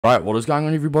Right, what is going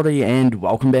on everybody, and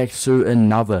welcome back to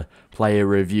another player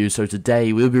review. So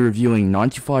today we'll be reviewing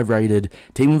 95 rated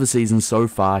team of the season so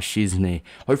far, Szczsney.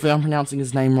 Hopefully I'm pronouncing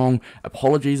his name wrong.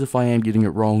 Apologies if I am getting it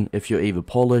wrong. If you're either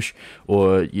Polish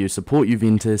or you support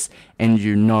Juventus and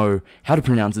you know how to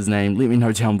pronounce his name, let me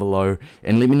know down below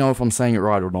and let me know if I'm saying it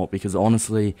right or not, because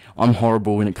honestly I'm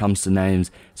horrible when it comes to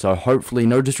names. So hopefully,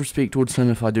 no disrespect towards him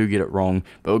if I do get it wrong,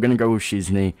 but we're going to go with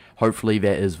Szczsney. Hopefully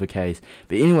that is the case.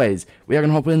 But anyways, we are going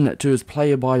to hop into his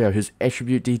player bio, his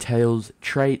attribute details,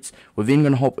 traits. We're then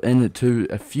going to hop into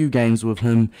a few games with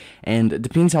him, and it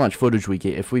depends how much footage we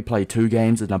get. If we play 2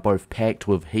 games and they're both packed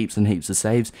with heaps and heaps of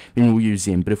saves, then we'll use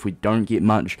them. But if we don't get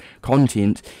much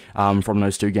content from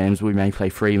those 2 games, we may play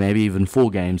 3, maybe even 4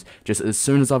 games, just as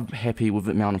soon as I'm happy with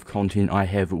the amount of content I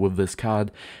have with this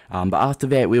card. But after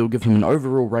that, we'll give him an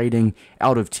overall rating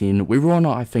out of 10, whether or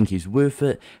not I think he's worth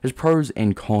it, his pros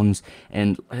and cons,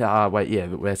 and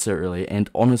that's it really. And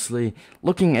honestly,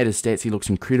 looking at his stats, he looks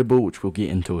incredible, which we'll get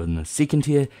into in the second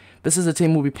tier. This is a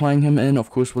team we'll be playing him in.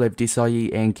 Of course, we'll have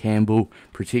Desai and Campbell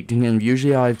protecting him.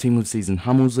 Usually I have team of the season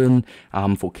Hummels in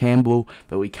for Campbell,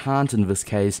 but we can't in this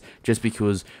case just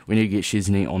because we need to get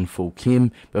Szczesny on full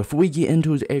chem. But before we get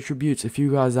into his attributes, if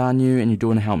you guys are new and you're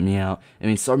doing to help me out, it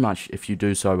means so much if you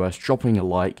do so by dropping a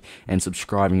like and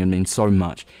subscribing. It means so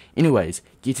much. Anyways,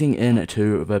 getting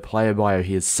into the player bio,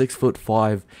 he is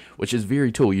 6'5", which is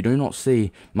very tall. You do not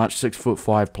see much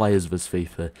 6'5" players this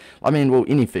FIFA. I mean, well,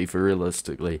 any FIFA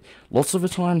realistically. Lots of the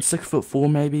time,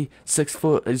 6'4" maybe. 6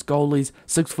 foot is goalies.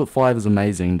 6'5" is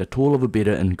amazing. The taller the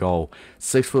better in goal.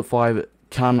 6'5".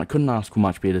 Couldn't ask for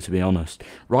much better, to be honest.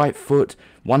 Right foot,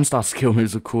 1-star skill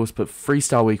moves of course, but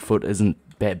 3-star weak foot isn't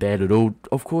that bad at all.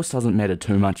 Of course, doesn't matter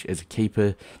too much as a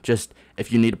keeper. Just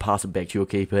if you need to pass it back to your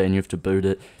keeper and you have to boot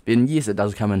it, then yes, it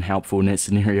does come in helpful in that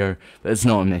scenario, but it's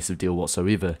not a massive deal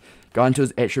whatsoever. Going to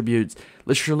his attributes,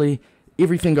 literally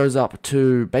everything goes up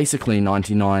to basically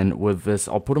 99 with this.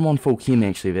 I'll put him on full chem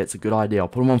actually, that's a good idea. I'll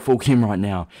put him on full chem right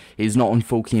now. He's not on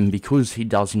full chem because he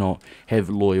does not have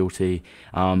loyalty,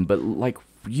 but like,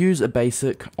 use a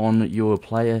basic on your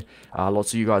player.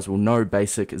 Lots of you guys will know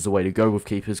basic is the way to go with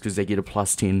keepers because they get a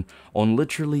 +10 on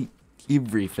literally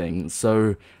everything.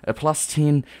 So a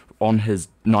 +10 on his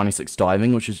 96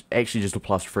 diving, which is actually just a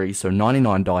 +3, so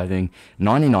 99 diving,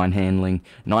 99 handling,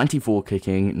 94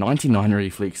 kicking, 99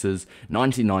 reflexes,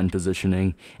 99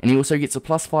 positioning, and he also gets a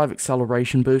 +5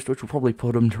 acceleration boost, which will probably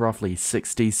put him to roughly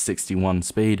 60-61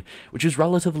 speed, which is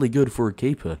relatively good for a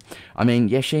keeper. I mean,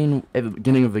 Yashin at the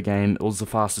beginning of the game was the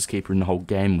fastest keeper in the whole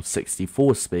game with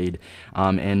 64 speed,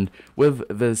 and with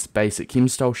this basic chem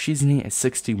style, Szczesny at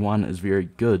 61 is very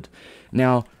good.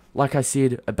 Now, like I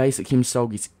said, a basic chem style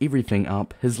gets everything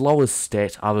up. His lowest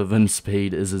stat other than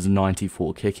speed is his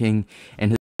 94 kicking,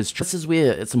 and this is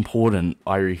where it's important,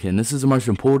 I reckon. This is the most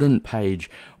important page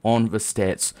on the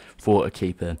stats for a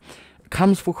keeper.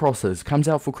 Comes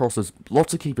out for crosses,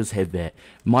 lots of keepers have that.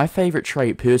 My favourite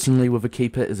trait personally with a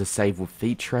keeper is a save with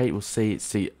feet trait. We'll see,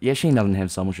 Yashin doesn't have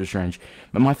some, which is strange,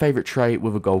 but my favourite trait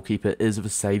with a goalkeeper is the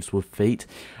saves with feet.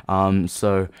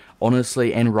 So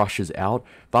honestly, and rushes out,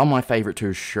 they're my favourite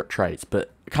 2 traits,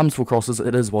 but comes for crosses,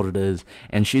 it is what it is,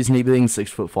 and Szczesny being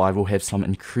 6'5" will have some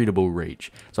incredible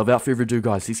reach. So without further ado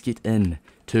guys, let's get in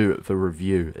to the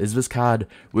review. Is this card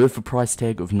worth a price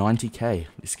tag of 90k?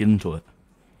 Let's get into it.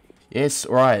 Yes,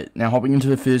 alright, now hopping into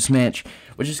the first match,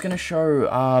 we're just going to show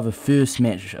the first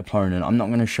match opponent. I'm not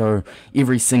going to show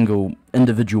every single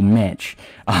individual match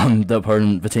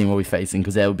the team will be facing,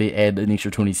 because that would be add an extra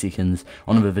 20 seconds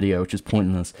on the video, which is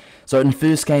pointless. So in the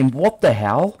first game, what the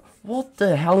hell? What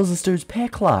the hell is this dude's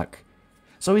pack luck?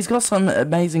 So he's got some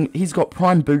amazing, he's got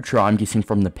Prime Butra, I'm guessing,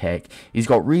 from the pack. He's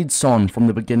got Red Son from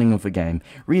the beginning of the game.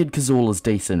 Red Cazorla is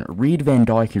decent. Red Van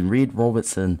Dijk and Red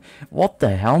Robertson. What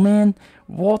the hell, man?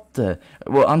 What the...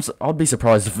 Well, I'd be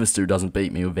surprised if this dude doesn't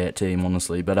beat me with that team,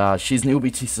 honestly. But Szczesny will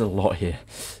be tested a lot here.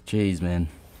 Jeez, man.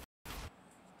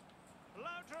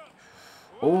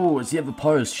 Oh, is he at the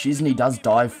post? Szczesny does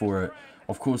dive for it.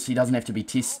 Of course, he doesn't have to be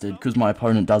tested because my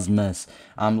opponent does miss.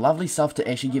 Lovely stuff to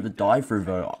actually get the dive through,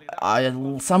 though.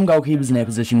 Some goalkeepers in that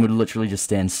position would literally just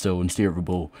stand still and stare at the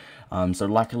ball. So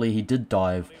luckily, he did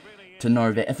dive to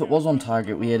know that if it was on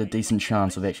target, we had a decent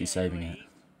chance of actually saving it.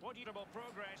 What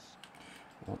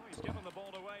the...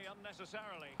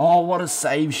 Oh, what a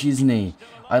save, Szczesny.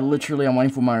 I'm waiting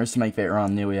for Marius to make that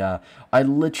run. There we are. I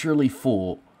literally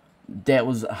thought that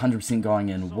was 100% going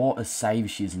in. What a save,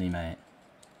 Szczesny, mate.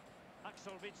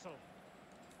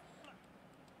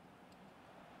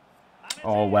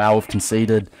 Oh wow, we've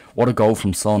conceded. What a goal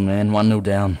from Son, man. 1-0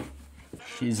 down.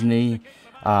 Szczesny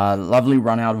Lovely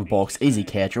run out of a box, easy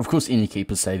catch. Of course, any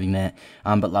keeper's saving that,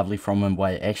 but lovely from him.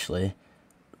 Wait, actually,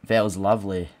 that was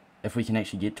lovely. If we can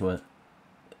actually get to it.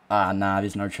 Nah,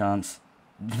 there's no chance.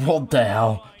 What the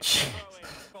hell?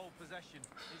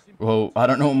 Well, I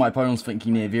don't know what my opponent's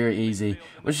thinking there. Very easy.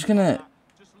 We're just gonna...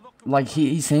 Like,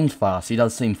 he seems fast. He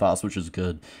does seem fast, which is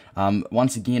good.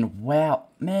 Once again, wow,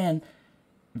 man.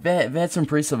 That's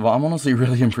impressive. I'm honestly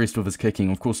really impressed with his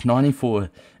kicking. Of course, 94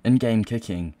 in-game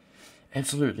kicking.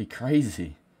 Absolutely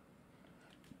crazy.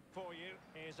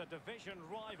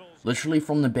 Literally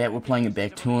from the bat, we're playing it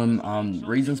back to him.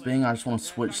 Reasons being, I just want to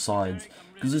switch sides.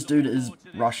 Because this dude is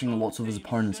rushing lots of his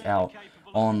opponents out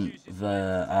on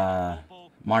the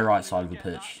my right side of the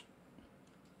pitch.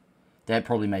 That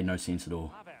probably made no sense at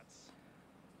all.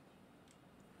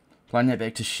 Playing that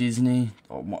back to Szczesny.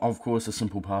 Oh, of course, a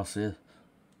simple pass there.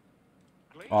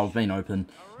 Oh, we've been open.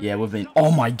 Yeah, we've been...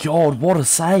 Oh my god, what a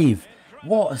save!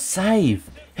 What a save!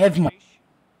 Have my...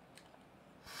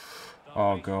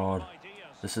 Oh god.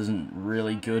 This isn't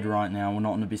really good right now. We're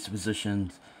not in the best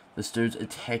positions. This dude's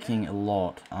attacking a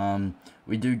lot.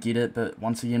 We do get it, but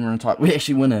once again, we're in tight. We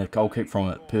actually win a goal kick from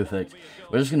it. Perfect.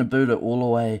 We're just going to boot it all the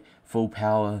way, full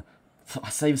power. I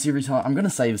save this every time. I'm going to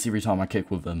save this every time I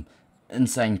kick with him.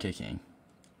 Insane kicking.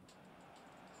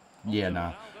 Yeah,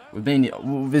 nah.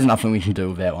 There's nothing we can do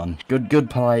with that one. Good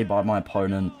play by my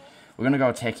opponent. We're going to go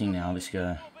attacking now. Let's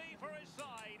go.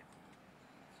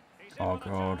 Oh,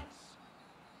 God.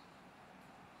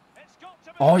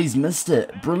 Oh, he's missed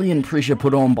it. Brilliant pressure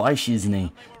put on by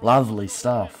Szczesny. Lovely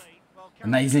stuff.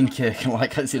 Amazing kick.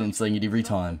 Like I said, I'm saying it every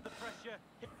time.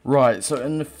 Right, so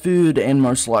in the third and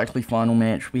most likely final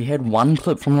match, we had one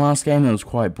clip from last game. It was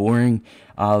quite boring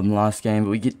last game,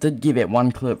 but we did get that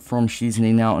one clip from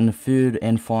Szczesny. Now in the third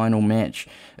and final match,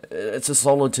 it's a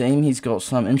solid team. He's got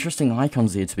some interesting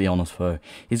icons there, to be honest, though.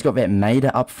 He's got that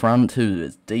Maida up front, who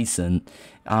is decent.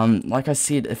 Like I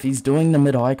said, if he's doing the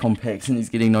mid-icon packs and he's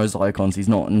getting those icons, he's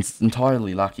not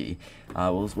entirely lucky.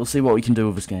 We'll see what we can do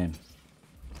with this game.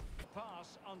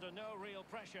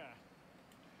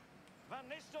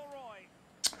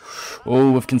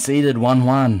 Oh, we've conceded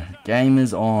 1-1. Game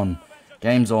is on.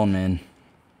 Game's on, man.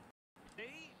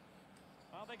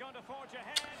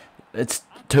 It's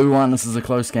 2-1. This is a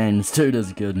close game. This dude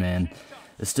is good, man.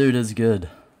 This dude is good.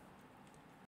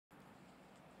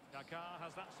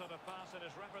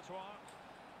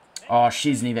 Oh,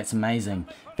 Szczesny, that's amazing.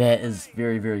 That is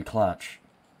very, very clutch.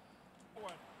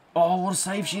 Oh, what a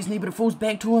save, Szczesny, but it falls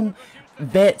back to him.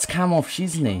 That's come off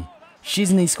Szczesny.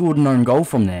 Szczesny scored an own goal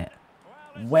from that.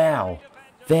 Wow,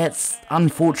 that's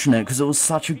unfortunate because it was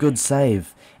such a good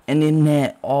save. And then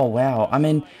that, oh wow, I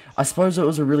mean, I suppose it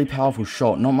was a really powerful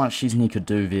shot. Not much Szczesny could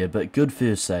do there, but good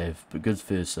first save.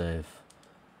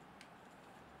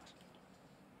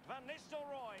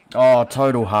 Oh,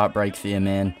 total heartbreak there,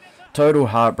 man. Total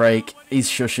heartbreak. He's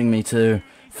shushing me too.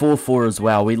 4-4 as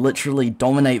well. We literally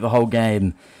dominate the whole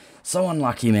game. So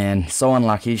unlucky, man. So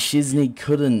unlucky. Szczesny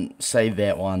couldn't save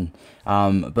that one.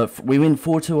 But we went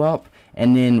 4-2 up.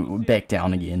 And then back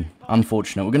down again.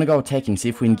 Unfortunate. We're going to go attacking, see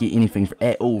if we can get anything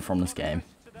at all from this game.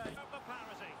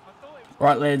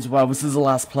 Right, lads, well, this is the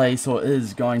last play, so it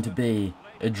is going to be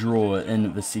a draw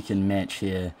in the second match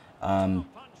here.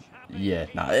 Yeah,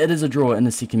 no, it is a draw in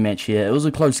the second match here. It was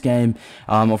a close game.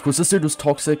 Of course, this dude was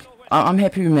toxic. I'm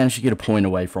happy we managed to get a point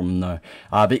away from him, though.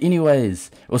 But anyways,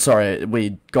 well, sorry,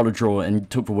 we got a draw and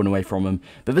took the win away from him.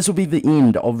 But this will be the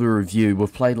end of the review.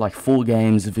 We've played like 4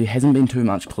 games. There hasn't been too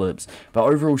much clips. But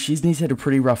overall, Szczesny's had a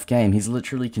pretty rough game. He's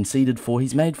literally conceded 4.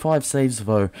 He's made 5 saves,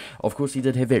 though. Of course, he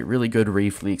did have that really good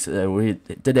reflex. We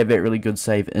did have that really good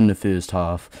save in the first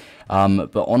half.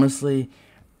 But honestly,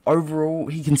 overall,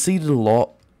 he conceded a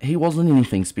lot. He wasn't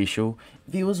anything special.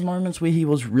 There was moments where he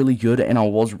was really good and I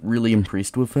was really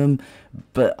impressed with him.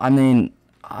 But, I mean,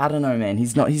 I don't know, man.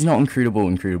 He's not incredible.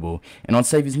 And I'd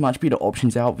say there's much better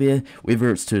options out there, whether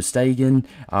it's Tots Szczesny,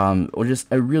 or just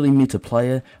a really meta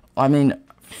player. I mean,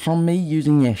 from me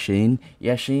using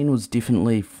Yashin was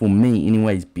definitely, for me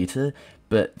anyways, better.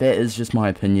 But that is just my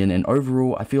opinion, and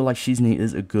overall, I feel like Szczesny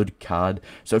is a good card.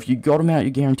 So if you got him out your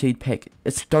guaranteed pack,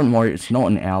 don't worry, it's not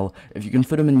an L. If you can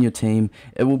fit him in your team,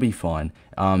 it will be fine,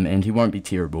 and he won't be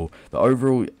terrible. But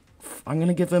overall, I'm going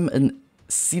to give him a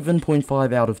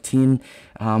 7.5 out of 10.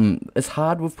 It's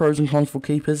hard with pros and cons for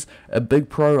keepers. A big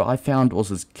pro I found was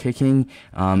his kicking.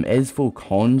 As for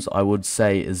cons, I would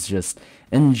say is just,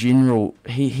 in general,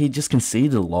 he just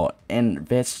conceded a lot, and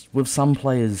that's with some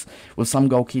players, with some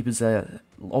goalkeepers,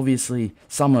 obviously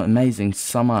some are amazing,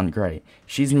 some aren't great.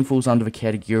 Szczesny falls under the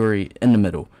category in the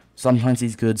middle. Sometimes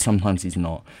he's good, sometimes he's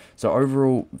not. So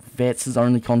overall, that's his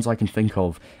only cons I can think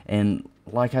of, and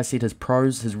like I said, his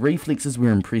pros, his reflexes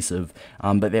were impressive,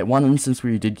 but that one instance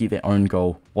where he did get that own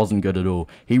goal wasn't good at all.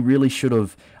 He really should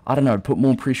have, I don't know, put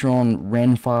more pressure on,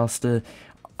 ran faster.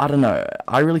 I don't know,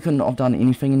 I really couldn't have done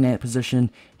anything in that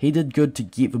position. He did good to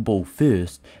get the ball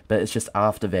first, but it's just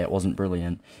after that wasn't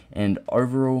brilliant. And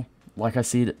overall, like I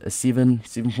said, a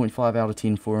 7.5 out of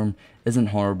 10 for him isn't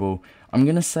horrible. I'm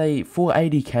going to say for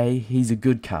 80k, he's a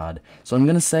good card. So I'm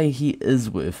going to say he is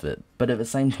worth it. But at the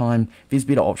same time, there's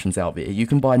better options out there. You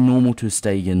can buy normal Ter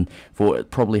Stegen for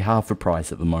probably half the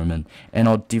price at the moment. And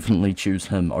I'll definitely choose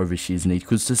him over Szczesny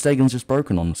because Ter Stegen's just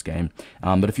broken on this game.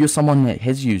 But if you're someone that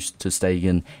has used Ter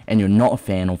Stegen and you're not a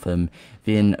fan of him,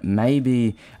 then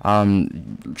maybe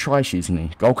try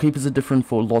Szczesny. Goalkeepers are different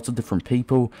for lots of different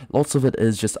people. Lots of it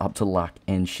is just up to luck.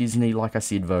 And Szczesny, like I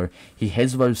said though, he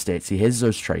has those stats, he has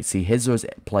those traits, he has those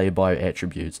player bio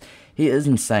attributes. He is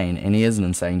insane, and he is an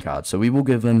insane card. So we will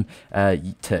give him a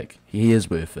tick. He is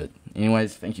worth it.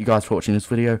 Anyways, thank you guys for watching this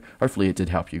video. Hopefully it did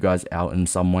help you guys out in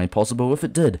some way possible. If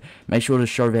it did, make sure to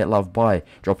show that love by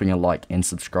dropping a like and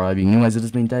subscribing. Anyways, it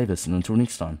has been Davis, and until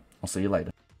next time, I'll see you later.